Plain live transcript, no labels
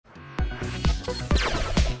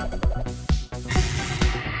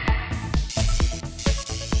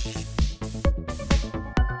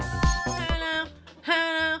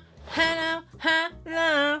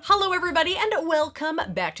welcome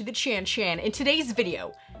back to the Chan. In today's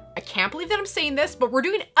video, I can't believe that I'm saying this, but we're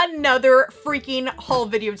doing another freaking haul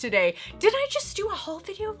video today. Did I just do a haul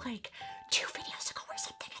video like 2 videos ago or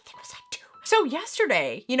something? I think it was like 2. So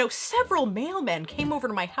yesterday, you know, several mailmen came over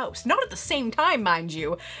to my house. Not at the same time, mind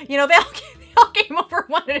you. You know, they all came over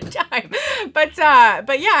one at a time. But yeah,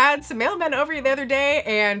 I had some mailmen over the other day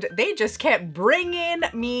and they just kept bringing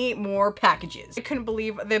me more packages. I couldn't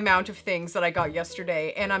believe the amount of things that I got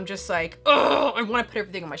yesterday, and I'm just like, oh, I want to put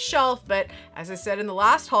everything on my shelf. But as I said in the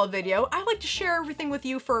last haul video, I like to share everything with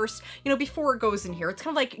you first, you know, before it goes in here. It's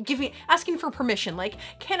kind of like asking for permission. Like,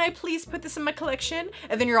 can I please put this in my collection?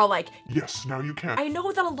 And then you're all like, yes, now you can. I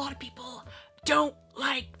know that a lot of people don't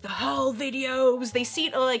like the haul videos. They see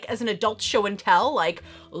it like as an adult show and tell, like,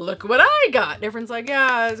 look what I got. And everyone's like,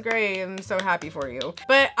 yeah, it's great, I'm so happy for you.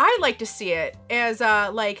 But I like to see it as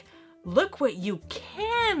like, look what you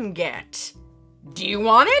can get. Do you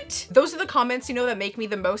want it? Those are the comments, you know, that make me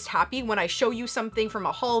the most happy when I show you something from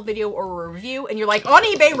a haul video or a review and you're like, on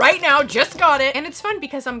eBay right now, just got it. And it's fun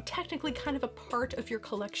because I'm technically kind of a part of your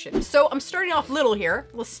collection. So I'm starting off little here.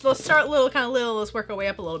 Let's start little, kind of little, let's work our way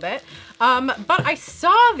up a little bit. But I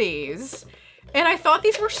saw these and I thought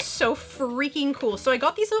these were so freaking cool. So I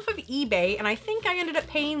got these off of eBay and I think I ended up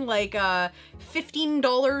paying like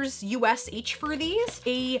 $15 US each for these.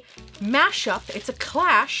 A mashup, it's a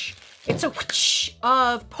clash. It's a whoosh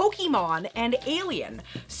of Pokemon and Alien.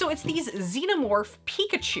 So it's these Xenomorph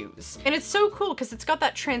Pikachus. And it's so cool because it's got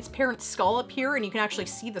that transparent skull up here and you can actually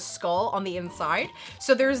see the skull on the inside.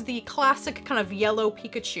 So there's the classic kind of yellow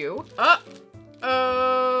Pikachu.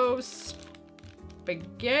 Oh,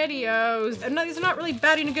 SpaghettiOs. And no, these are not really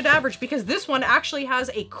batting a good average because this one actually has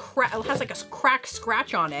a crack, like a crack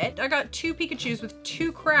scratch on it. I got 2 Pikachus with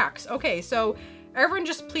 2 cracks. Okay, so everyone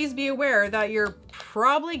just please be aware that you're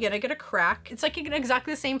probably gonna get a crack. It's like in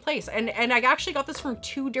exactly the same place. And I actually got this from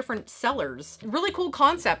 2 different sellers. Really cool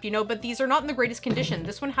concept, you know, but these are not in the greatest condition.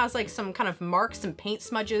 This one has like some kind of marks and paint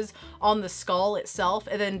smudges on the skull itself.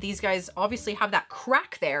 And then these guys obviously have that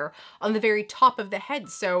crack there on the very top of the head.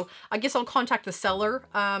 So I guess I'll contact the seller,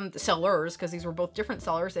 the sellers, because these were both different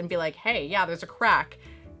sellers, and be like, hey, yeah, there's a crack.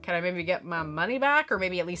 Can I maybe get my money back, or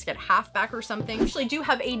maybe at least get half back or something? I actually do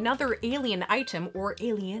have another alien item, or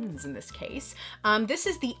aliens in this case. This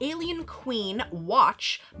is the Alien Queen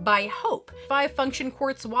watch by Hope. 5 function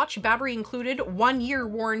quartz watch, battery included, 1-year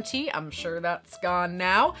warranty. I'm sure that's gone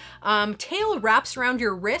now. Tail wraps around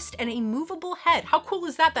your wrist and a movable head. How cool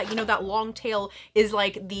is that? That, you know, that long tail is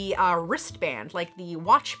like the wristband, like the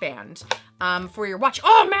watch band. For your watch.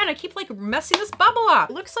 Oh man, I keep like messing this bubble up.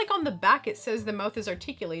 It looks like on the back it says the mouth is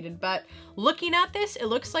articulated, but looking at this, it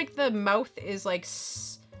looks like the mouth is like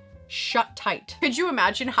shut tight. Could you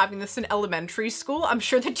imagine having this in elementary school? I'm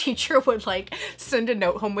sure the teacher would like send a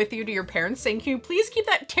note home with you to your parents saying, can you please keep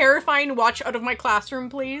that terrifying watch out of my classroom,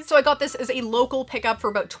 please? So I got this as a local pickup for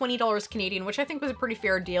about $20 Canadian, which I think was a pretty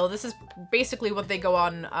fair deal. This is basically what they go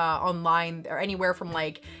on online, or anywhere from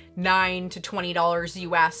like $9 to $20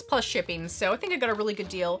 US plus shipping. So I think I got a really good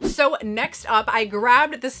deal. So next up, I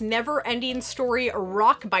grabbed this Never Ending Story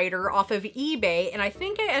rock biter off of eBay, and I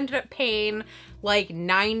think I ended up paying like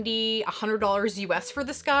 $90, $100 US for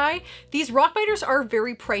this guy. These rock biters are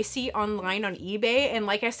very pricey online on eBay, and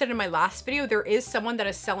like I said in my last video, there is someone that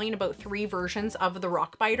is selling about 3 versions of the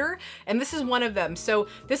rock biter, and this is one of them. So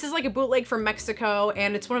this is like a bootleg from Mexico,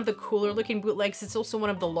 and it's one of the cooler looking bootlegs. It's also one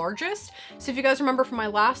of the largest. So if you guys remember from my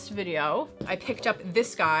last video, I picked up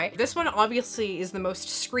this guy. This one obviously is the most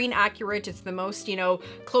screen accurate. It's the most, you know,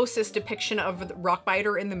 closest depiction of the rock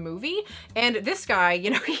biter in the movie. And this guy, you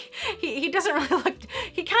know, he doesn't really look,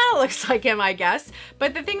 he kind of looks like him, I guess.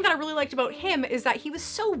 But the thing that I really liked about him is that he was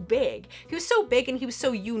so big. He was so big and he was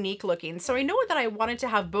so unique looking. So I know that I wanted to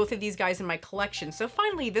have both of these guys in my collection. So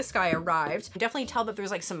finally this guy arrived. Definitely tell that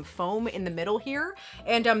there's like some foam in the middle here.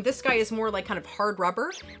 And this guy is more like kind of hard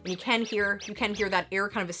rubber. And you can hear that air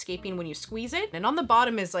kind of escaping when you squeeze it. And on the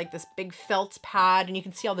bottom is like this big felt pad, and you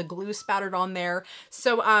can see all the glue spattered on there.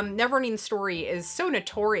 So Never Ending Story is so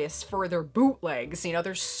notorious for their bootlegs. You know,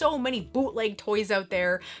 there's so many bootleg toys out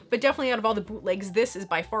there, but definitely out of all the bootlegs, this is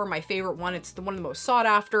by far my favorite one. It's the one of the most sought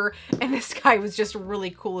after, and this guy was just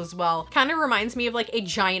really cool as well. Kind of reminds me of like a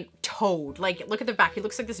giant toad. Like, look at the back. He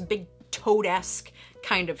looks like this big toad-esque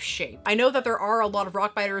kind of shape. I know that there are a lot of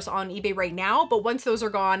rock biters on eBay right now, but once those are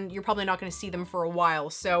gone, you're probably not going to see them for a while.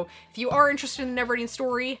 So if you are interested in a never-ending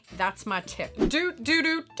story, that's my tip. It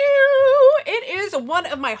is one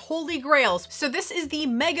of my holy grails. So this is the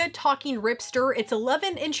Mega Talking Ripster. It's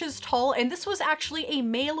 11 inches tall, and this was actually a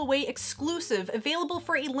mail-away exclusive available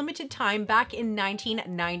for a limited time back in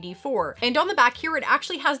 1994. And on the back here, it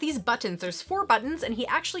actually has these buttons. There's 4 buttons, and he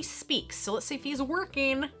actually speaks. So let's see if he's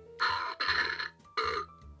working.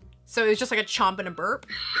 So it's just like a chomp and a burp.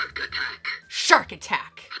 Shark attack. Shark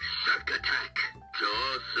attack. Shark attack.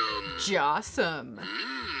 Jawsome.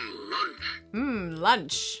 Lunch.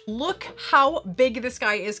 Lunch. Look how big this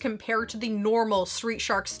guy is compared to the normal Street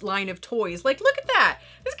Sharks line of toys. Like, look at that.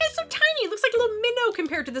 This guy's so tiny. Looks like a little minnow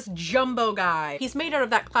compared to this jumbo guy. He's made out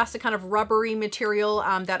of that classic kind of rubbery material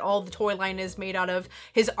that all the toy line is made out of.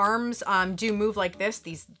 His arms do move like this,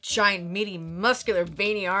 these giant, meaty, muscular,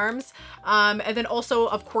 veiny arms. And then also,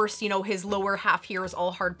 of course, you know, his lower half here is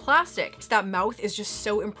all hard plastic. So that mouth is just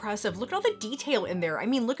so impressive. Look at all the detail in there. I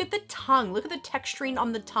mean, look at the tongue. Look at the texturing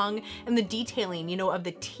on the tongue and the detailing, you know, of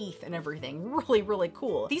the teeth and everything. Really, really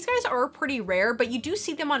cool. These guys are pretty rare, but you do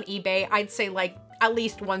see them on eBay. I'd say like at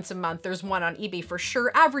least once a month. There's one on eBay for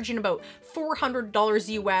sure, averaging about $400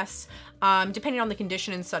 US, depending on the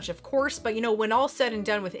condition and such, of course. But, you know, when all said and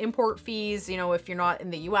done with import fees, you know, if you're not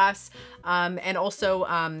in the US, and also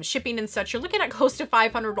shipping and such, you're looking at close to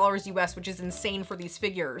 $500 US, which is insane for these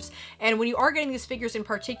figures. And when you are getting these figures in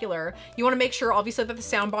particular, you want to make sure, obviously, that the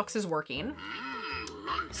sound box is working.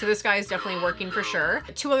 So this guy is definitely working for sure.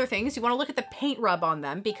 2 other things, you want to look at the paint rub on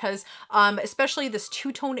them because especially this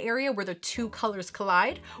two-tone area where the 2 colors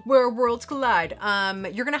collide, where worlds collide,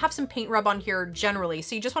 you're going to have some paint rub on here generally.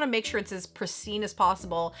 So you just want to make sure it's as pristine as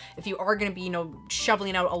possible if you are going to be, you know,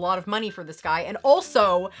 shoveling out a lot of money for this guy. And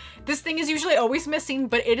also, this thing is usually always missing,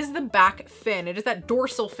 but it is the back fin. It is that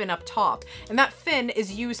dorsal fin up top. And that fin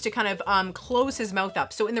is used to kind of close his mouth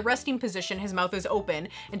up. So in the resting position, his mouth is open,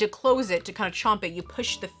 and to close it, to kind of chomp it, you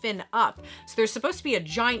push the fin up. So there's supposed to be a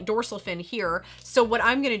giant dorsal fin here. So what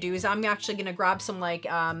I'm gonna do is I'm actually gonna grab some like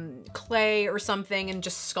clay or something and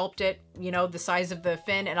just sculpt it, you know, the size of the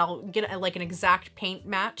fin, and I'll get like an exact paint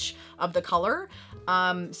match of the color.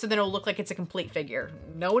 So then it'll look like it's a complete figure.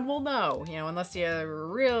 No one will know, you know, unless you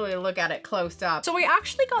really look at it close up. So I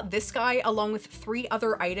actually got this guy along with 3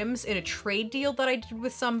 other items in a trade deal that I did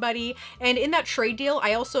with somebody. And in that trade deal,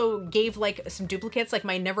 I also gave like some duplicates, like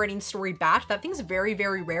my Never-Ending Story bat. That thing's very,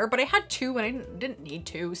 very rare, but I had 2 and I didn't need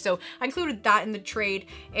 2. So I included that in the trade.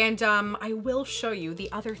 And I will show you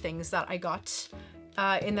the other things that I got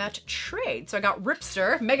in that trade. So I got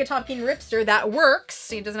Ripster, Mega Talking Ripster, that works.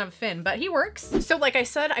 He doesn't have a fin, but he works. So like I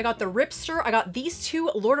said, I got the Ripster, I got these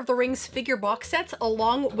 2 Lord of the Rings figure box sets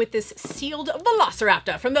along with this sealed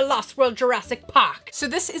Velociraptor from the Lost World Jurassic Park. So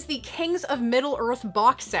this is the Kings of Middle-earth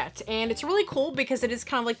box set, and it's really cool because it is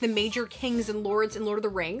kind of like the major kings and lords in Lord of the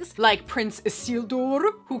Rings, like Prince Isildur,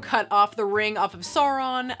 who cut off the ring off of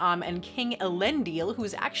Sauron, and King Elendil,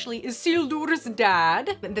 who's actually Isildur's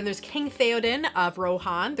dad. And then there's King Theoden of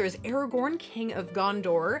Rohan. There's Aragorn, King of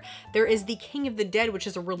Gondor. There is the King of the Dead, which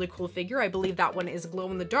is a really cool figure. I believe that one is glow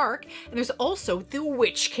in the dark. And there's also the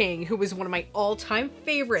Witch King, who is one of my all-time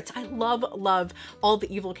favorites. I love all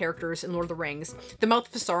the evil characters in Lord of the Rings. The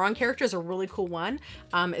Mouth of Sauron character is a really cool one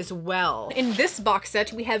as well. In this box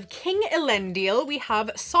set, we have King Elendil, we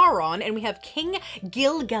have Sauron, and we have King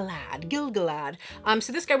Gil-galad.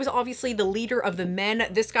 So this guy was obviously the leader of the men.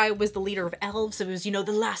 This guy was the leader of elves. It was, you know,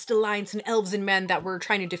 the last alliance in elves and men that were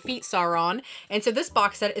trying to defeat Sauron. And so this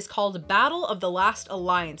box set is called Battle of the Last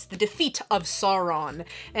Alliance, the defeat of Sauron.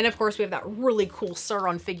 And of course we have that really cool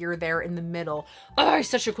Sauron figure there in the middle. Oh, he's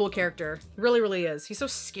such a cool character. Really, really is. He's so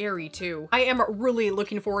scary too. I am really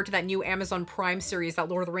looking forward to that new Amazon Prime series, that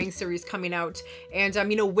Lord of the Rings series coming out. And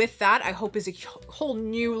you know, with that, I hope is a whole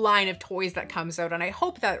new line of toys that comes out. And I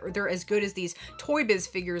hope that they're as good as these Toy Biz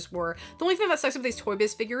figures were. The only thing that sucks with these Toy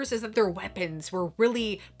Biz figures is that their weapons were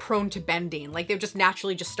really prone to bending. Like they would just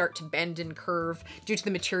naturally just start to bend and curve due to the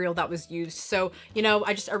material that was used. So, you know,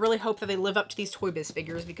 I really hope that they live up to these Toy Biz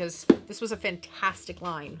figures because this was a fantastic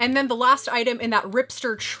line. And then the last item in that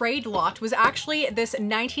Ripster trade lot was actually this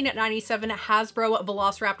 1997 Hasbro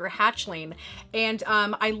Velociraptor hatchling. And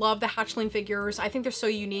I love the hatchling figures. I think they're so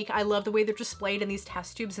unique. I love the way they're displayed in these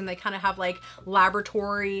test tubes, and they kind of have like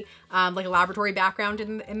laboratory, like a laboratory background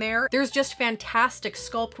in there. There's just fantastic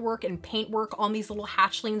sculpt work and paint work on these little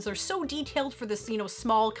hatchlings. They're so detailed for the this, you know,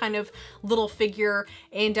 small kind of little figure.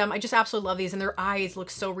 And I just absolutely love these, and their eyes look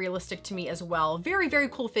so realistic to me as well. Very, very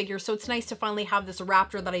cool figure. So it's nice to finally have this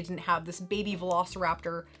raptor that I didn't have, this baby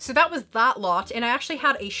velociraptor. So that was that lot. And I actually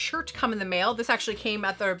had a shirt come in the mail. This actually came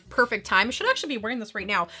at the perfect time. I should actually be wearing this right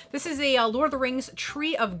now. This is a Lord of the Rings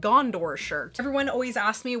Tree of Gondor shirt. Everyone always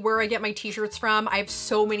asks me where I get my t-shirts from. I have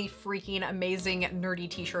so many freaking amazing nerdy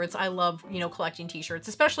t-shirts. I love, you know, collecting t-shirts,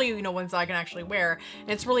 especially, you know, ones that I can actually wear.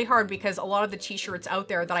 And it's really hard because a lot of the t-shirts out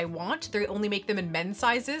there that I want, they only make them in men's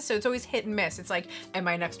sizes. So it's always hit and miss. It's like, am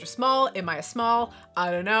I an extra small? Am I a small?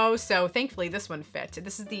 I don't know. So thankfully this one fit.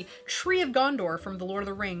 This is the Tree of Gondor from the Lord of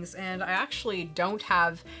the Rings. And I actually don't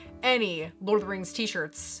have any Lord of the Rings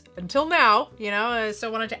t-shirts until now, you know, so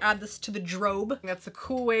I wanted to add this to the drobe. That's a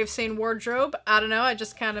cool way of saying wardrobe. I don't know, I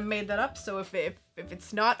just kind of made that up. So if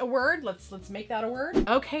it's not a word, let's make that a word.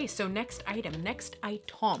 Okay, so next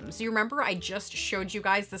item. So you remember I just showed you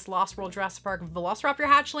guys this Lost World Jurassic Park Velociraptor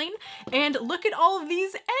hatchling, and look at all of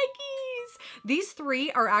these eggies. These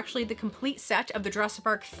three are actually the complete set of the Jurassic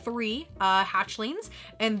Park 3 hatchlings,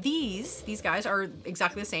 and these guys are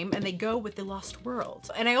exactly the same, and they go with the Lost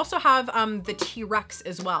World. And I also have the T-Rex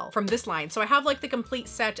as well from this line. So I have like the complete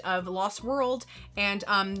set of Lost World and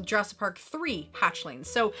Jurassic Park 3 hatchlings.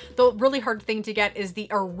 So the really hard thing to get is the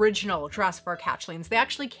original Jurassic Park hatchlings. They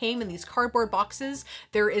actually came in these cardboard boxes.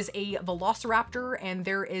 There is a Velociraptor and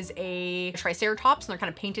there is a Triceratops, and they're kind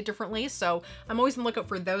of painted differently. So I'm always on the lookout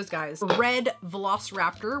for those guys. Red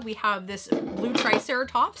Velociraptor, we have this blue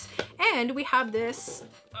Triceratops, and we have this,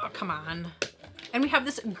 oh, come on. And we have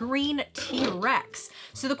this green T-Rex.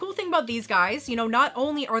 So the cool thing about these guys, you know, not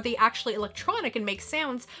only are they actually electronic and make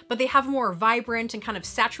sounds, but they have more vibrant and kind of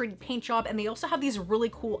saturated paint job. And they also have these really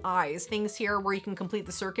cool eyes, things here where you can complete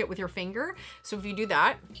the circuit with your finger. So if you do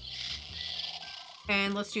that,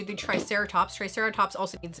 and let's do the Triceratops. Triceratops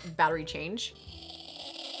also needs battery change.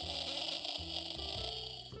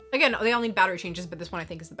 Again, they all need battery changes, but this one I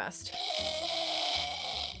think is the best.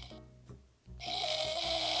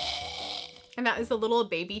 And that is the little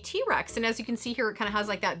baby T-Rex. And as you can see here, it kind of has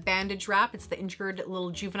like that bandage wrap. It's the injured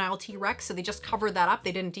little juvenile T-Rex. So they just covered that up.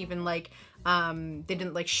 They didn't even like, they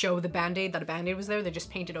didn't like show the band-aid that a band-aid was there. They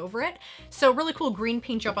just painted over it. So really cool green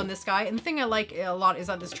paint job on this guy. And the thing I like a lot is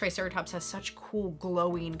that this Triceratops has such cool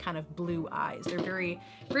glowing kind of blue eyes. They're very,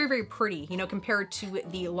 very, very pretty, you know, compared to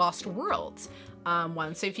the Lost Worlds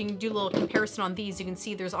one. So if you can do a little comparison on these, you can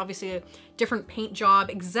see there's obviously a different paint job,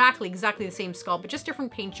 exactly the same sculpt, but just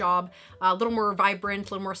different paint job, a little more vibrant,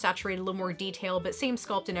 a little more saturated, a little more detail, but same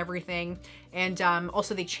sculpt and everything. And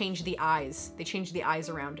also they changed the eyes. They changed the eyes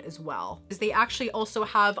around as well. They actually also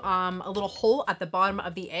have a little hole at the bottom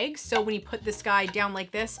of the egg. So when you put this guy down like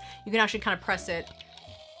this, you can actually kind of press it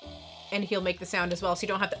and he'll make the sound as well, so you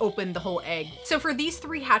don't have to open the whole egg. So for these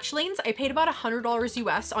three hatchlings, I paid about $100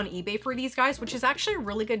 US on eBay for these guys, which is actually a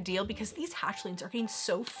really good deal because these hatchlings are getting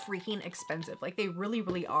so freaking expensive. Like they really,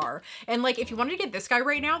 really are. And like, if you wanted to get this guy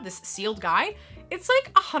right now, this sealed guy, it's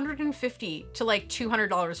like $150 to like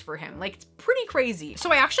 $200 for him. Like it's pretty crazy.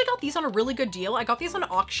 So I actually got these on a really good deal. I got these on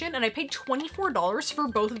auction and I paid $24 for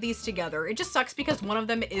both of these together. It just sucks because one of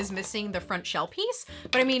them is missing the front shell piece,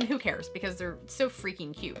 but I mean, who cares because they're so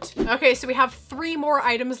freaking cute. Okay, so we have 3 more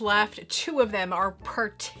items left. Two of them are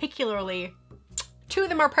particularly,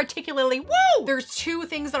 woo! There's 2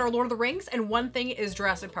 things that are Lord of the Rings and 1 thing is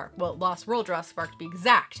Jurassic Park. Well, Lost World Jurassic Park to be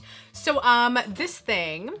exact. So this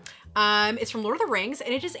thing is from Lord of the Rings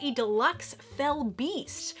and it is a deluxe fell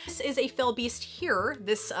beast. This is a fell beast here,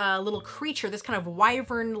 this little creature, this kind of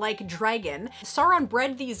wyvern-like dragon. Sauron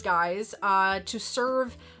bred these guys to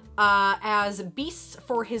serve as beasts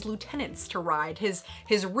for his lieutenants to ride, his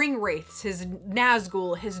ring wraiths, his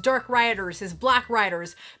Nazgul, his dark riders, his black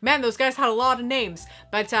riders. Man, those guys had a lot of names,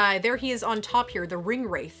 but there he is on top here, the ring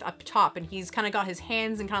wraith up top, and he's kind of got his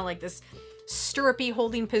hands in kind of like this stirrupy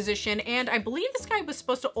holding position, and I believe this guy was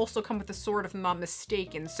supposed to also come with a sword if I'm not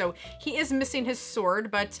mistaken, so he is missing his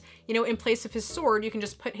sword, but you know, in place of his sword you can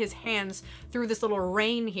just put his hands through this little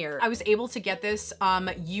rein here. I was able to get this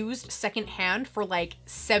used secondhand for like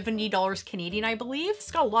 $70 Canadian, I believe.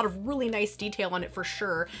 It's got a lot of really nice detail on it for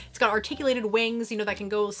sure. It's got articulated wings, you know, that can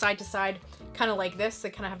go side to side kind of like this. They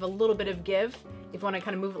kind of have a little bit of give if you want to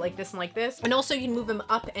kind of move it like this and like this. And also you can move them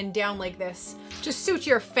up and down like this to suit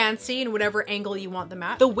your fancy and whatever angle you want them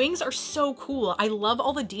at. The wings are so cool. I love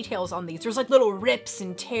all the details on these. There's like little rips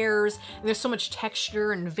and tears and there's so much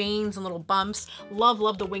texture and veins and little bumps.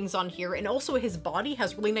 Love the wings on here. And also his body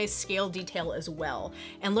has really nice scale detail as well.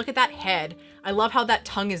 And look at that head. I love how that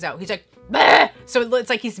tongue is out. He's like, Bah! So it's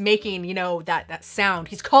like he's making, you know, that sound.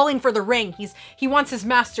 He's calling for the ring. He wants his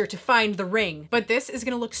master to find the ring. But this is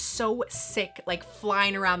gonna look so sick, like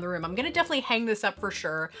flying around the room. I'm gonna definitely hang this up for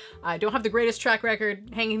sure. I don't have the greatest track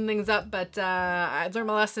record hanging things up, but I learned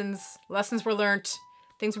my lessons. Lessons were learned.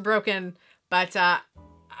 Things were broken, but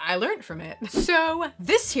I learned from it. So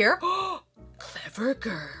this here, clever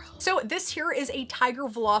girl. So this here is a tiger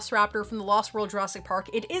velociraptor from the Lost World Jurassic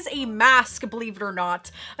Park. It is a mask, believe it or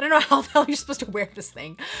not. I don't know how the hell you're supposed to wear this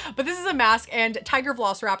thing, but this is a mask, and tiger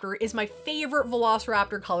velociraptor is my favorite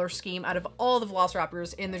velociraptor color scheme out of all the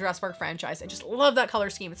velociraptors in the Jurassic Park franchise. I just love that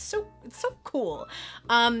color scheme. It's so cool.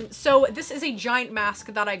 So this is a giant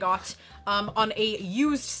mask that I got on a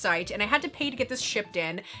used site, and I had to pay to get this shipped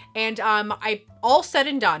in, and all said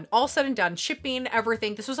and done, shipping,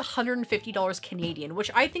 everything, this was $150 Canadian,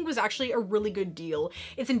 which I think was actually a really good deal.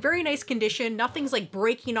 It's in very nice condition. Nothing's like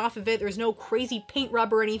breaking off of it. There's no crazy paint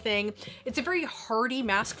rub or anything. It's a very hardy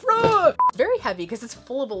mask. It's very heavy because it's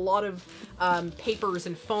full of a lot of papers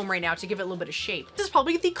and foam right now to give it a little bit of shape. This is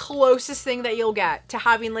probably the closest thing that you'll get to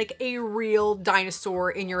having like a real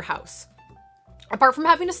dinosaur in your house. Apart from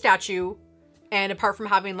having a statue, and apart from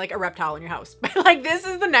having like a reptile in your house. Like this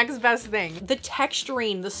is the next best thing. The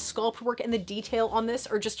texturing, the sculpt work, and the detail on this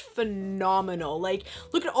are just phenomenal. Like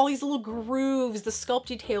look at all these little grooves, the sculpt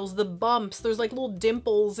details, the bumps, there's like little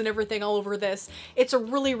dimples and everything all over this. It's a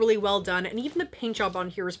really, really well done. And even the paint job on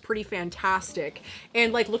here is pretty fantastic.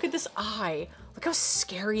 And like, look at this eye. Look how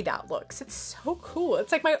scary that looks. It's so cool.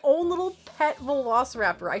 It's like my own little pet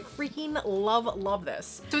velociraptor. I freaking love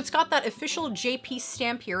this. So it's got that official JP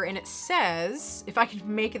stamp here, and it says, if I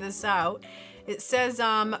can make this out, it says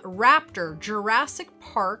Raptor, Jurassic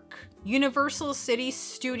Park, Universal City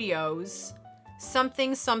Studios,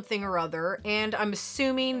 something or other. And I'm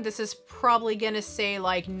assuming this is probably gonna say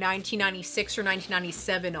like 1996 or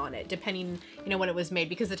 1997 on it, depending, you know, when it was made,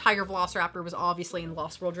 because the tiger velociraptor was obviously in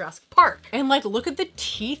Lost World Jurassic Park. And like, look at the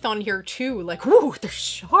teeth on here too. Like, whoo, they're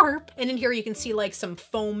sharp. And in here you can see like some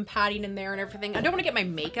foam padding in there and everything. I don't want to get my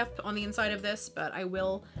makeup on the inside of this, but I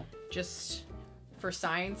will just for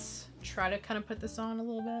science try to kind of put this on a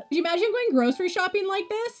little bit. Could you imagine going grocery shopping like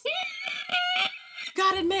this?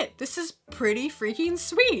 Gotta admit, this is pretty freaking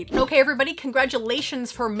sweet. Okay, everybody, congratulations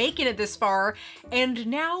for making it this far. And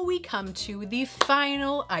now we come to the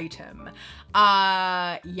final item.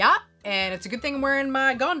 Yeah, and it's a good thing I'm wearing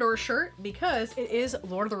my Gondor shirt because it is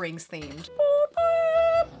Lord of the Rings themed.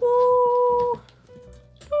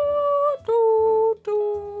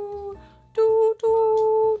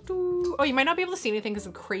 Oh, you might not be able to see anything because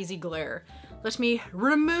of crazy glare. Let me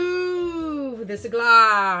remove this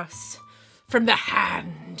glass from the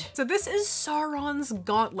hand. So this is Sauron's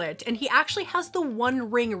gauntlet, and he actually has the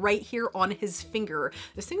one ring right here on his finger.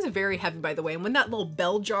 This thing's very heavy, by the way, and when that little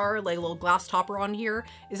bell jar, like little glass topper on here,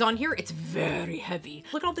 is on here, it's very heavy.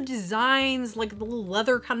 Look at all the designs, like the little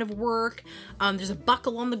leather kind of work. There's a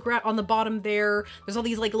buckle on the bottom there. There's all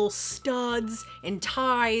these like little studs and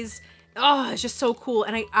ties. Oh, it's just so cool.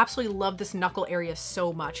 And I absolutely love this knuckle area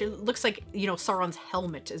so much. It looks like, you know, Sauron's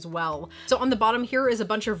helmet as well. So on the bottom here is a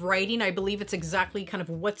bunch of writing. I believe it's exactly kind of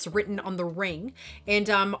what's written on the ring. And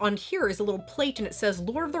on here is a little plate, and it says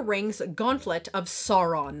Lord of the Rings Gauntlet of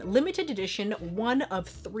Sauron, limited edition, 1 of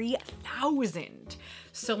 3,000.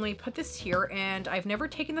 So let me put this here, and I've never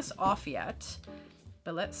taken this off yet,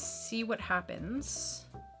 but let's see what happens.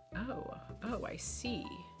 Oh, I see.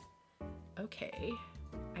 Okay.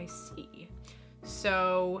 I see.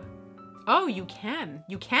 So, oh, you can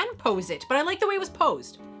pose it, but I like the way it was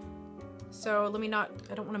posed. So let me not,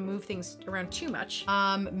 I don't want to move things around too much.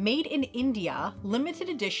 Made in India, limited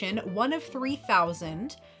edition, 1 of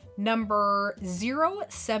 3,000, number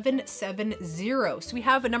 0770. So we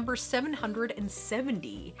have a number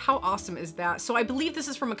 770. How awesome is that? So I believe this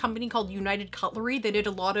is from a company called United Cutlery. They did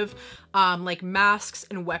a lot of like masks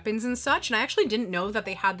and weapons and such. And I actually didn't know that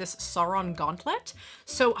they had this Sauron gauntlet.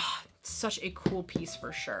 So such a cool piece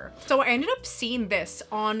for sure. So I ended up seeing this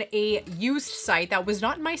on a used site that was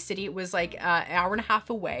not in my city. It was like an hour and a half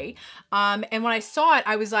away. And when I saw it,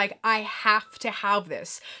 I was like, I have to have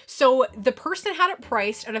this. So the person had it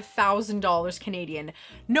priced at $1,000 Canadian.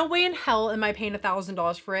 No way in hell am I paying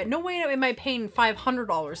 $1,000 for it. No way am I paying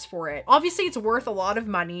 $500 for it. Obviously it's worth a lot of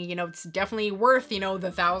money. You know, it's definitely worth, you know, the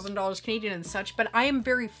 $1,000 Canadian and such, but I am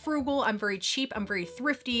very frugal. I'm very cheap. I'm very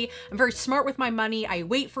thrifty. I'm very smart with my money. I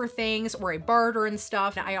wait for things. things or a barter and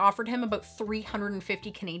stuff. And I offered him about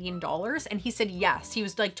 350 Canadian dollars and he said yes. He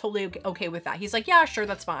was like totally okay with that. He's like, yeah, sure,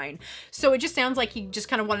 that's fine. So it just sounds like he just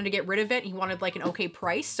kind of wanted to get rid of it. He wanted like an okay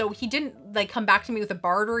price. So he didn't like come back to me with a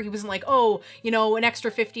barter. He wasn't like, oh, you know, an extra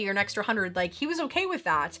 50 or an extra 100. Like he was okay with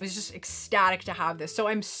that. I was just ecstatic to have this. So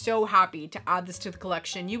I'm so happy to add this to the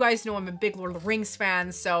collection. You guys know I'm a big Lord of the Rings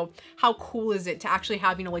fan. So how cool is it to actually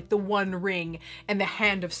have, you know, like the One Ring and the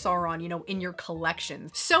Hand of Sauron, you know, in your collection.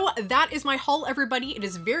 So that is my haul, everybody. It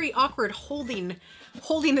is very awkward holding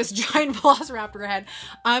this giant velociraptor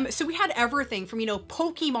head. So we had everything from, you know,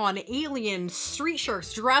 Pokemon, Alien, Street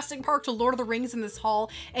Sharks, Jurassic Park to Lord of the Rings in this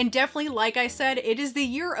haul. And definitely, like I said, it is the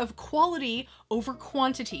year of quality over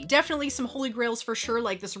quantity. Definitely some holy grails for sure,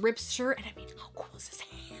 like this Ripster. And I mean, how cool is his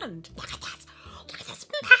hand? Look at this. Look at this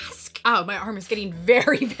mask. Oh, my arm is getting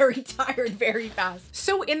very, very tired very fast.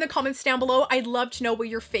 So in the comments down below, I'd love to know what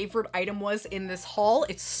your favorite item was in this haul.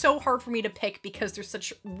 It's so hard for me to pick because there's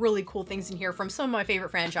such really cool things in here from some of my favorite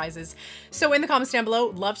franchises. So in the comments down below,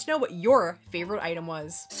 love to know what your favorite item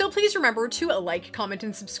was. So please remember to like, comment,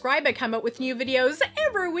 and subscribe. I come out with new videos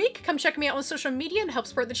every week. Come check me out on social media and help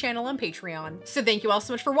support the channel on Patreon. So thank you all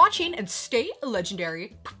so much for watching and stay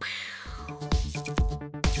legendary.